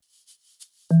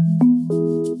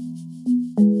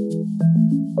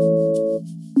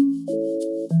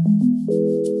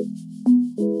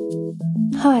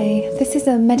Hi, this is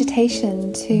a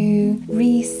meditation to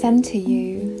re-center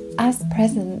you as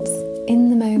present in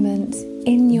the moment,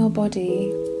 in your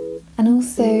body, and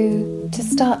also to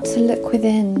start to look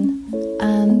within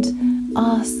and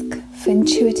ask for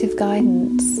intuitive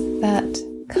guidance that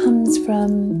comes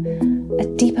from a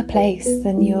deeper place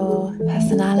than your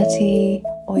personality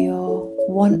or your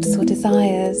wants or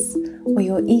desires or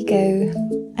your ego,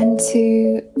 and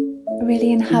to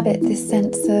really inhabit this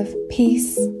sense of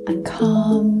peace and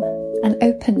calm and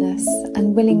openness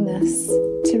and willingness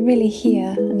to really hear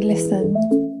and listen.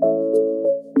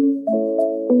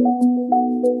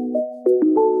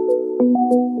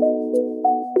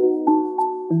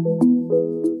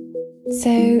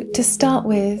 So to start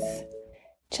with,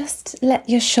 just let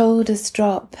your shoulders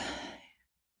drop.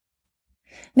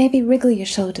 Maybe wriggle your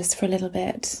shoulders for a little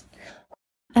bit,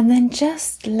 and then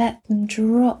just let them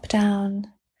drop down.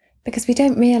 Because we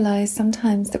don't realise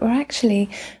sometimes that we're actually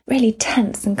really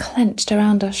tense and clenched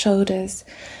around our shoulders.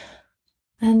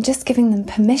 And just giving them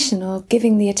permission or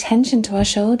giving the attention to our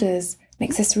shoulders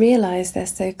makes us realise they're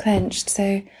so clenched.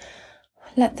 So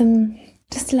let them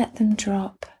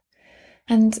drop.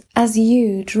 And as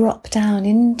you drop down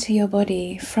into your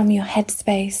body from your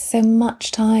headspace, so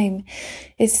much time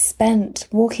is spent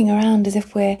walking around as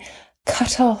if we're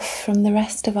cut off from the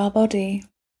rest of our body.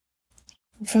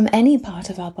 From any part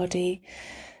of our body,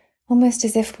 almost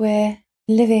as if we're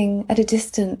living at a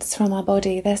distance from our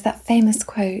body. There's that famous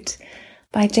quote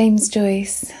by James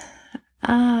Joyce.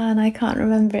 And I can't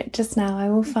remember it just now. I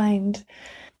will find.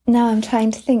 Now I'm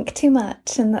trying to think too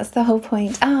much, and that's the whole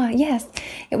point. Yes,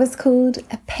 it was called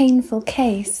A Painful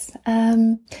Case.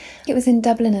 It was in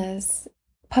Dubliners,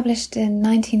 published in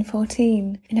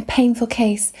 1914. In A Painful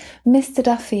Case, Mr.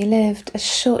 Duffy lived a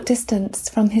short distance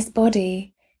from his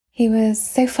body. He was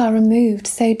so far removed,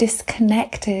 so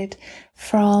disconnected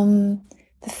from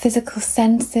the physical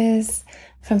senses,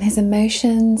 from his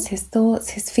emotions, his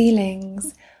thoughts, his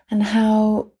feelings, and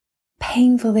how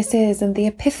painful this is, and the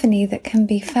epiphany that can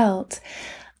be felt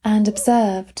and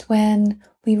observed when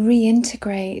we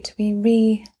reintegrate,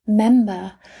 we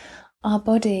remember our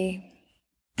body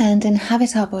and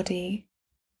inhabit our body,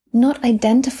 not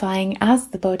identifying as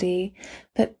the body,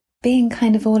 but being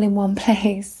kind of all in one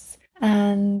place.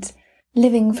 And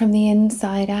living from the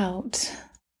inside out,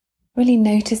 really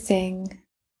noticing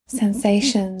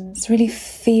sensations, really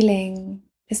feeling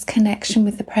this connection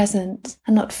with the present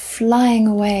and not flying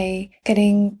away,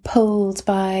 getting pulled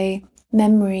by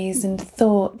memories and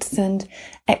thoughts and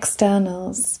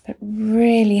externals, but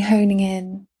really honing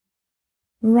in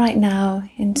right now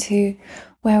into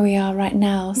where we are right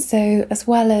now. So as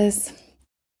well as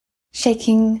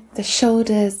shaking the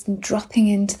shoulders and dropping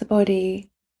into the body,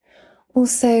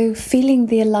 also feeling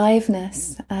the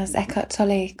aliveness, as Eckhart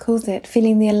Tolle calls it,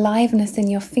 feeling the aliveness in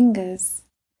your fingers.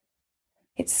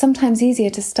 It's sometimes easier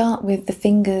to start with the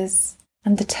fingers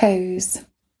and the toes.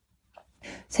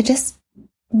 So just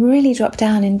really drop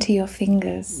down into your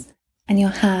fingers and your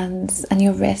hands and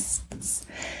your wrists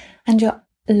and your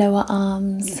lower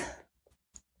arms.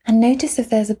 And notice if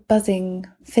there's a buzzing,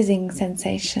 fizzing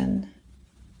sensation.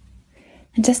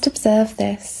 And just observe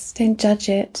this, don't judge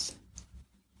it.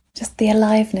 Just the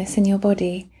aliveness in your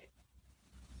body.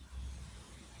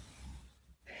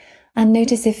 And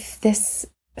notice if this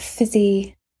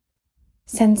fizzy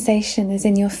sensation is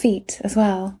in your feet as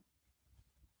well.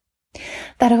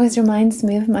 That always reminds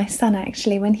me of my son,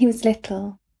 actually. When he was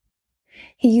little,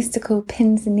 he used to call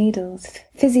pins and needles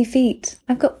fizzy feet.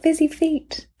 I've got fizzy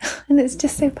feet. And it's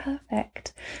just so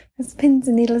perfect. Because pins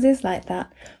and needles is like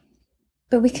that.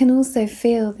 But we can also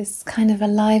feel this kind of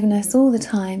aliveness all the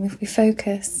time if we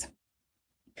focus.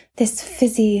 This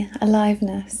fizzy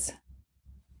aliveness.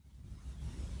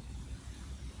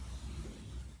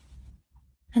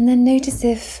 And then notice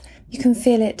if you can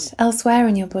feel it elsewhere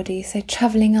in your body. So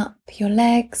travelling up your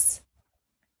legs,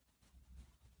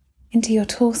 into your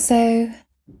torso.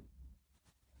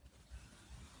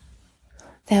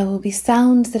 There will be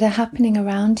sounds that are happening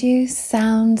around you,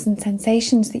 sounds and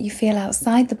sensations that you feel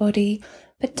outside the body,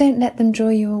 but don't let them draw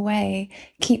you away.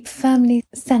 Keep firmly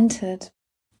centered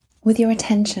with your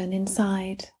attention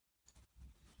inside.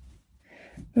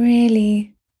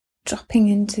 Really dropping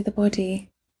into the body.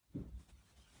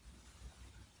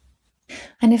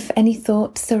 And if any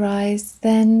thoughts arise,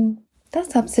 then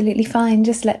that's absolutely fine.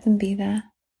 Just let them be there.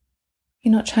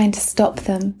 You're not trying to stop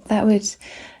them. That would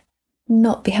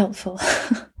not be helpful.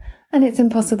 And it's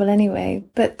impossible anyway,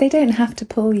 but they don't have to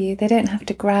pull you. They don't have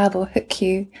to grab or hook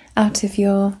you out of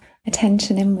your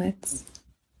attention inwards.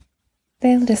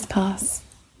 They'll just pass.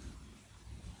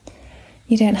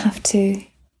 You don't have to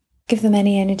give them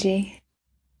any energy.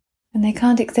 And they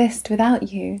can't exist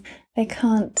without you. They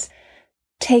can't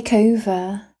take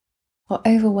over or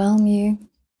overwhelm you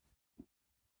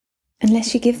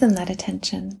unless you give them that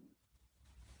attention.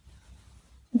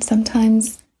 And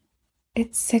sometimes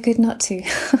it's so good not to.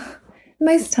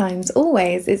 Most times,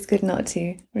 always, it's good not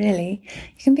to, really.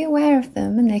 You can be aware of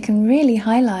them and they can really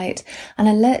highlight and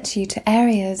alert you to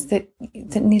areas that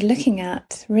need looking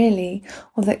at, really,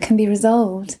 or that can be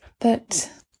resolved. But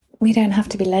we don't have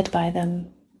to be led by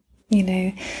them. You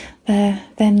know,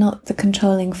 they're not the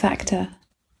controlling factor.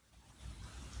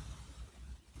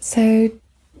 So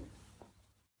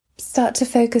start to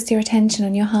focus your attention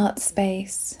on your heart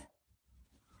space,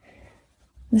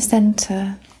 the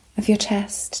center of your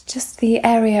chest, just the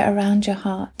area around your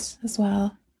heart as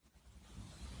well.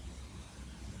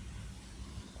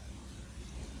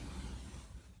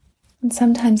 And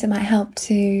sometimes it might help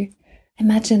to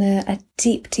imagine a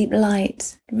deep, deep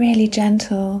light, really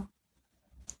gentle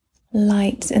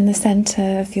light in the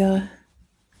center of your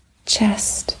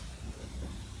chest.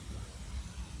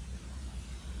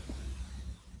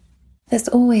 That's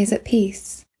always at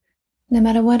peace. No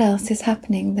matter what else is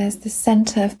happening, there's the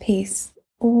center of peace,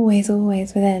 always,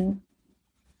 always within.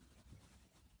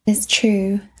 It's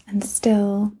true and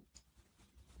still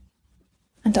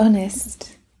and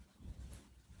honest.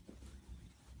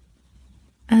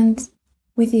 And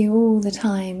with you all the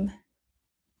time.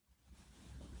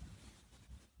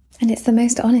 And it's the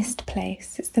most honest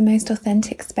place. It's the most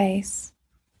authentic space.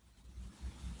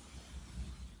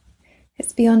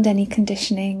 It's beyond any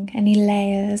conditioning, any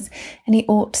layers, any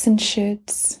oughts and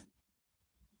shoulds.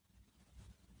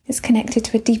 It's connected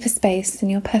to a deeper space than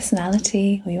your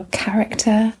personality or your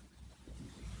character.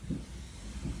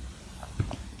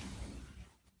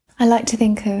 I like to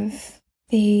think of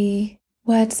the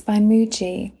words by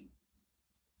Mooji.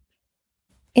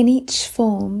 In each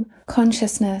form,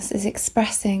 consciousness is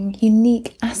expressing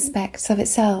unique aspects of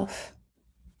itself.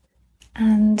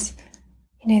 And,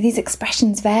 these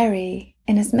expressions vary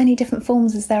in as many different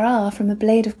forms as there are, from a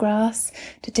blade of grass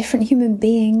to different human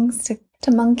beings,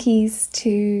 to monkeys,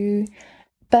 to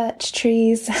birch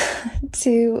trees,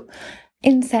 to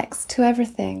insects, to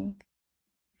everything.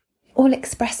 All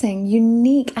expressing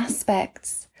unique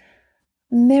aspects,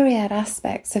 myriad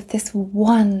aspects of this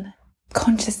one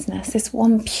consciousness, this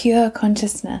one pure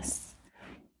consciousness.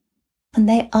 And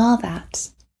they are that.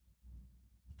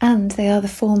 And they are the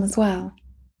form as well.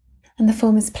 And the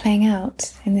form is playing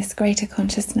out in this greater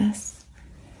consciousness.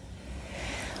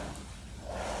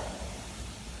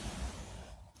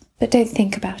 But don't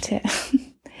think about it.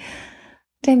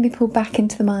 Don't be pulled back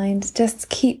into the mind. Just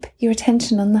keep your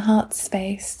attention on the heart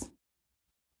space,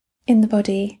 in the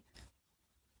body.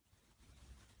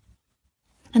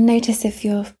 And notice if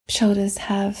your shoulders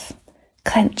have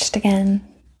clenched again,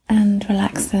 and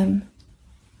relax them.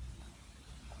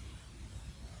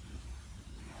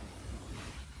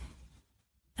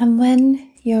 And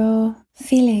when you're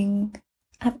feeling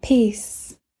at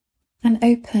peace and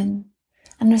open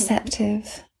and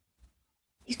receptive,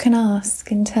 you can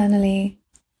ask internally,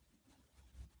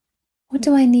 what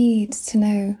do I need to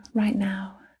know right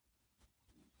now?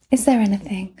 Is there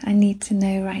anything I need to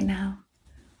know right now?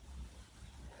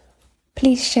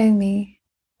 Please show me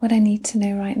what I need to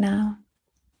know right now.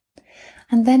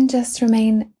 And then just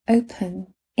remain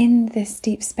open in this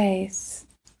deep space.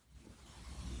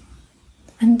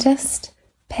 And just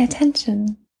pay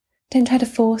attention. Don't try to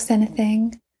force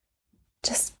anything.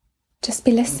 Just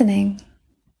be listening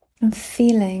and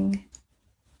feeling.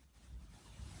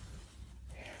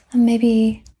 And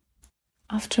maybe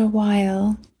after a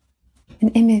while, an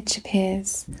image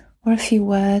appears or a few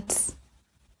words.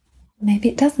 Maybe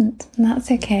it doesn't, and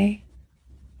that's okay.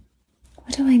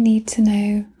 What do I need to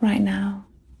know right now?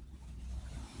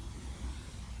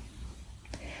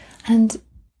 And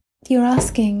you're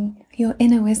asking your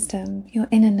inner wisdom, your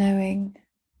inner knowing,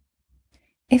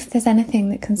 if there's anything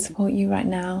that can support you right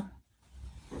now.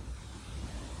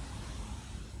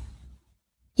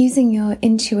 Using your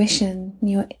intuition,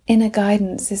 your inner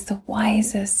guidance is the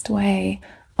wisest way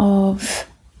of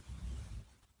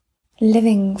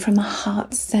living from a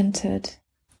heart-centered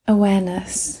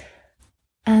awareness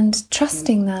and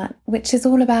trusting that, which is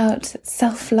all about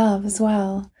self-love as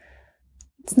well.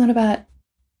 It's not about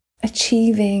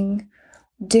achieving,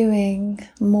 doing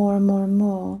more and more and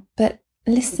more, but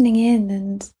listening in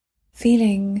and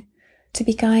feeling to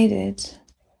be guided.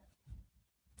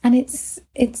 And it's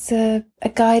a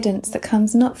guidance that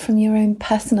comes not from your own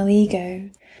personal ego.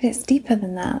 It's deeper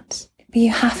than that. But you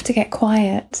have to get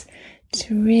quiet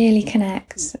to really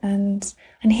connect and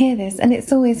hear this. And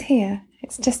it's always here.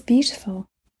 It's just beautiful.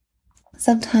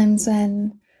 Sometimes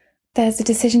when there's a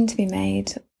decision to be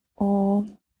made, or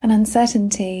an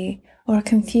uncertainty, or a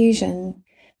confusion,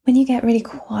 when you get really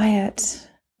quiet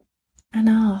and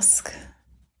ask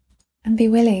and be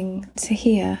willing to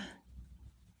hear,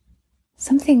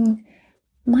 something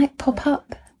might pop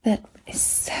up that is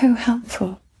so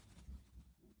helpful.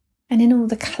 And in all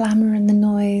the clamour and the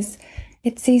noise,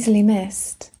 it's easily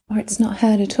missed, or it's not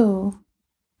heard at all.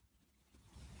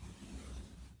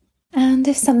 And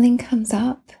if something comes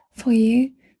up for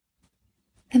you,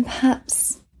 then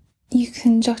perhaps you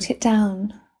can jot it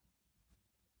down,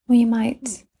 or you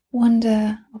might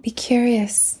wonder or be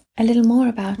curious a little more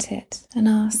about it and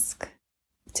ask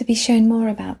to be shown more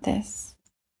about this.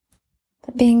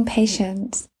 But being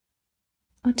patient,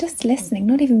 or just listening,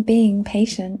 not even being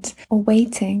patient or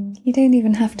waiting, you don't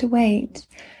even have to wait,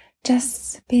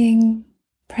 just being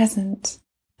present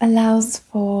allows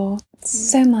for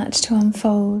so much to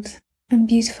unfold and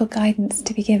beautiful guidance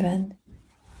to be given.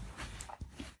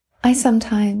 I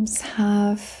sometimes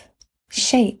have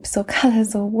shapes or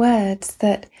colours or words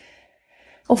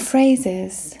or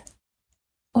phrases,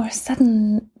 or a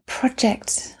sudden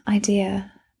project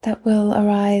idea that will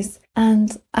arise,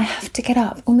 and I have to get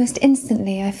up almost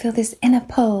instantly. I feel this inner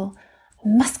pull, I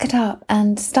must get up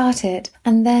and start it,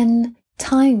 and then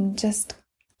time just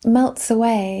melts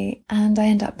away and I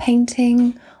end up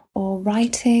painting or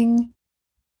writing,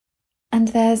 and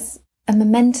there's a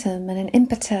momentum and an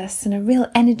impetus and a real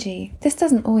energy. This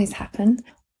doesn't always happen.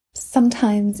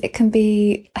 Sometimes it can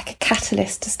be like a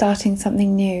catalyst to starting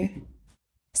something new,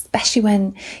 especially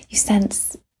when you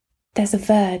sense there's a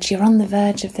verge, you're on the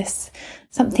verge of this,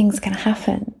 something's going to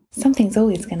happen. Something's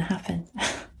always going to happen.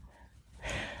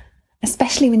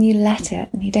 Especially when you let it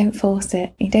and you don't force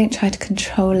it, you don't try to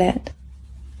control it.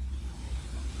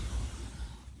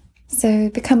 So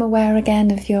become aware again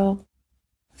of your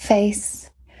face.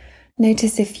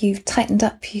 Notice if you've tightened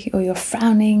up or you're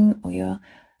frowning or your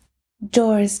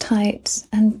jaw is tight,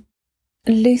 and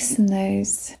loosen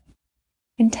those.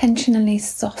 Intentionally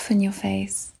soften your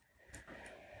face.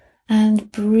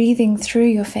 And breathing through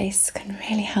your face can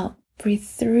really help. Breathe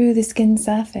through the skin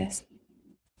surface.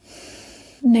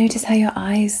 Notice how your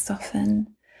eyes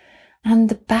soften and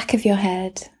the back of your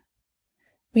head.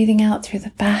 Breathing out through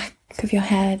the back of your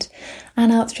head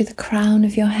and out through the crown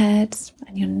of your head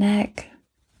and your neck.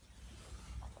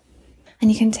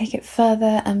 And you can take it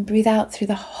further and breathe out through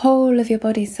the whole of your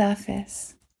body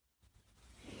surface.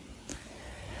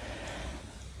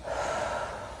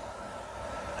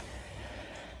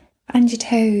 And your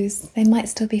toes, they might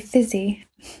still be fizzy.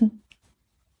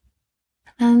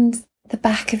 And the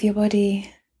back of your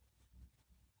body.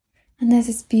 And there's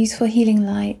this beautiful healing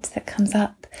light that comes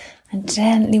up and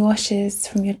gently washes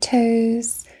from your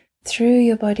toes, through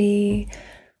your body,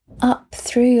 up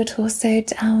through your torso,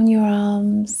 down your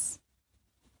arms,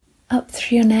 up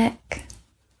through your neck,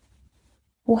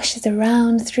 washes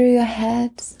around through your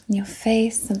head and your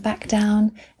face and back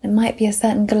down. It might be a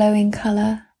certain glowing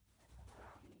colour.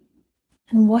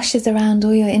 And washes around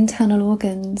all your internal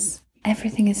organs.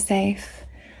 Everything is safe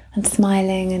and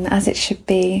smiling and as it should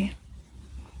be.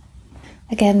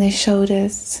 Again, those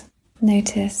shoulders,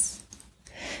 notice.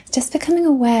 Just becoming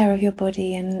aware of your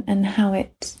body and how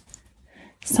it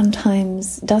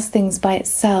sometimes does things by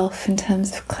itself in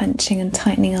terms of clenching and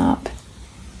tightening up.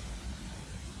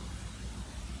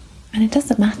 And it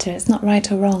doesn't matter, it's not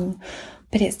right or wrong,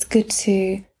 but it's good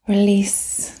to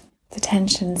release the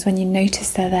tensions when you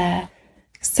notice they're there.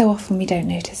 So often we don't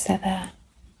notice they're there.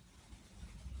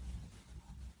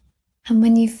 And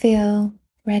when you feel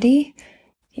ready,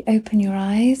 you open your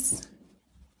eyes.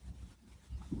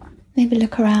 Maybe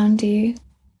look around you.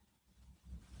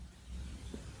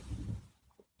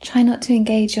 Try not to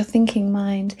engage your thinking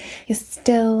mind. You're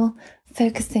still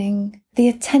focusing. The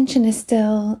attention is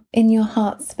still in your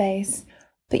heart space,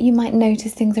 but you might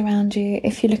notice things around you.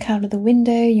 If you look out of the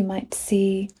window, you might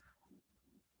see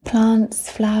plants,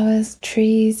 flowers,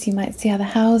 trees. You might see other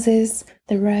houses,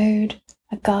 the road,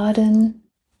 a garden.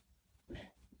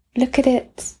 Look at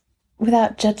it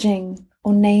without judging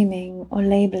or naming or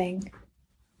labeling.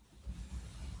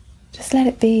 Just let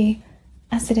it be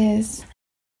as it is.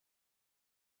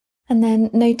 And then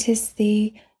notice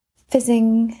the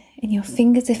fizzing in your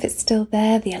fingers if it's still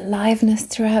there, the aliveness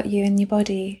throughout you and your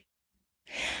body.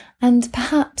 And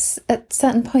perhaps at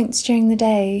certain points during the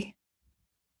day,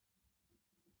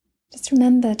 just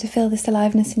remember to feel this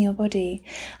aliveness in your body.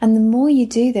 And the more you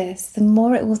do this, the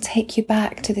more it will take you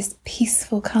back to this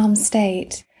peaceful, calm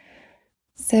state.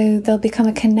 So there'll become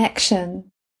a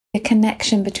connection a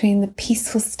connection between the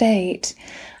peaceful state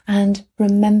and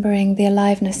remembering the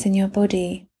aliveness in your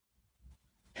body,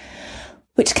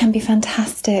 which can be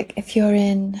fantastic if you're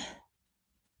in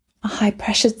a high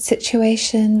pressured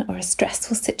situation or a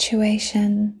stressful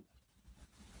situation.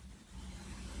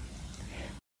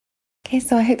 Okay,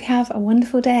 so I hope you have a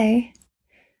wonderful day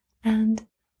and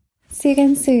see you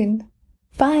again soon.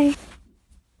 Bye.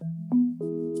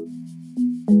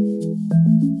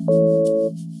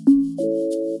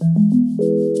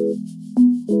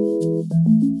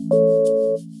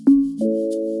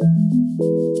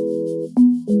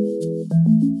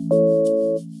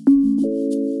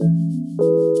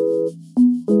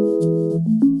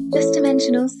 Just to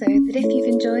mention also that if you've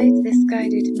enjoyed this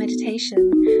guided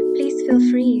meditation, please feel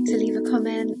free to leave a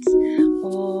comment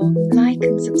or like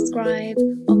and subscribe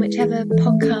on whichever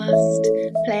podcast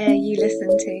player you listen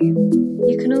to.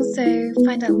 You can also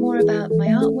find out more about my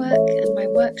artwork and my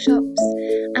workshops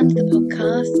and the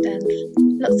podcast and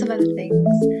lots of other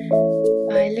things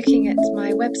by looking at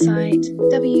my website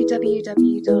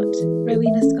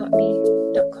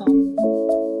www.rowenascotney.com.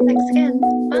 Thanks again.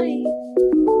 Bye.